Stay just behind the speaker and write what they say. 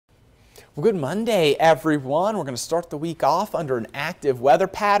Well, good Monday, everyone. We're going to start the week off under an active weather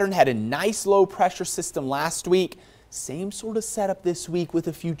pattern. Had a nice low pressure system last week. Same sort of setup this week with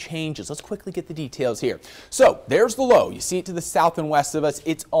a few changes. Let's quickly get the details here. So there's the low. You see it to the south and west of us.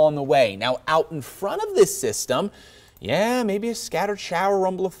 It's on the way. Now out in front of this system, yeah, maybe a scattered shower,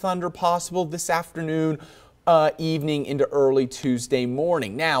 rumble of thunder possible this afternoon, evening into early Tuesday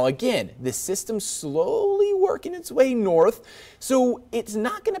morning. Now again, this system's slowly working its way north, so it's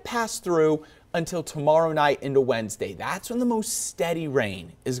not going to pass through until tomorrow night into Wednesday. That's when the most steady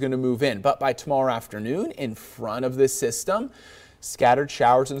rain is going to move in. But by tomorrow afternoon, in front of this system, scattered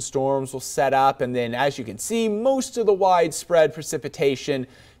showers and storms will set up, and then as you can see, most of the widespread precipitation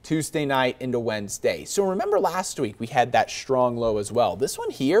Tuesday night into Wednesday. So remember last week we had that strong low as well. This one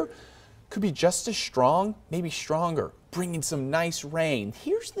here could be just as strong, maybe stronger, bringing some nice rain.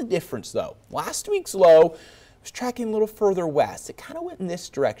 Here's the difference though. Last week's low was tracking a little further west. It kind of went in this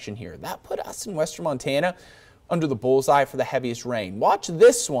direction here. That put us in western Montana under the bullseye for the heaviest rain. Watch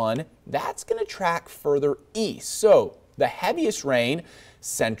this one. That's going to track further east. So the heaviest rain,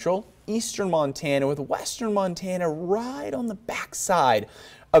 central, eastern Montana, with western Montana right on the backside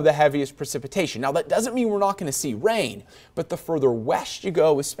of the heaviest precipitation. Now that doesn't mean we're not going to see rain, but the further west you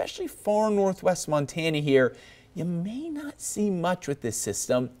go, especially far northwest Montana here, you may not see much with this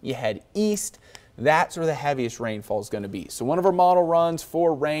system. You head east, that's where the heaviest rainfall is going to be. So one of our model runs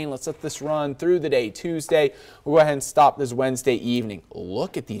for rain. Let's let this run through the day Tuesday. We'll go ahead and stop this Wednesday evening.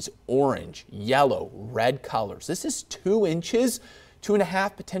 Look at these orange, yellow, red colors. This is 2 inches.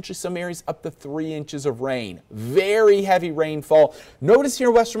 2.5, potentially some areas up to 3 inches of rain. Very heavy rainfall. Notice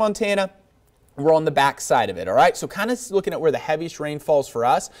here, western Montana, we're on the back side of it, all right? So kind of looking at where the heaviest rain falls for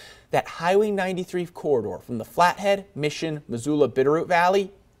us, that Highway 93 corridor from the Flathead, Mission, Missoula, Bitterroot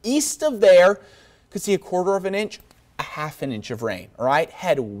Valley, east of there, could see 1/4 of an inch, 1/2 an inch of rain, all right?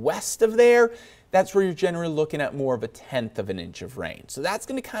 Head west of there, that's where you're generally looking at more of 1/10 of an inch of rain. So that's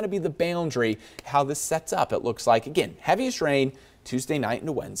going to kind of be the boundary how this sets up. It looks like, again, heaviest rain Tuesday night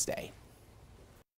into Wednesday.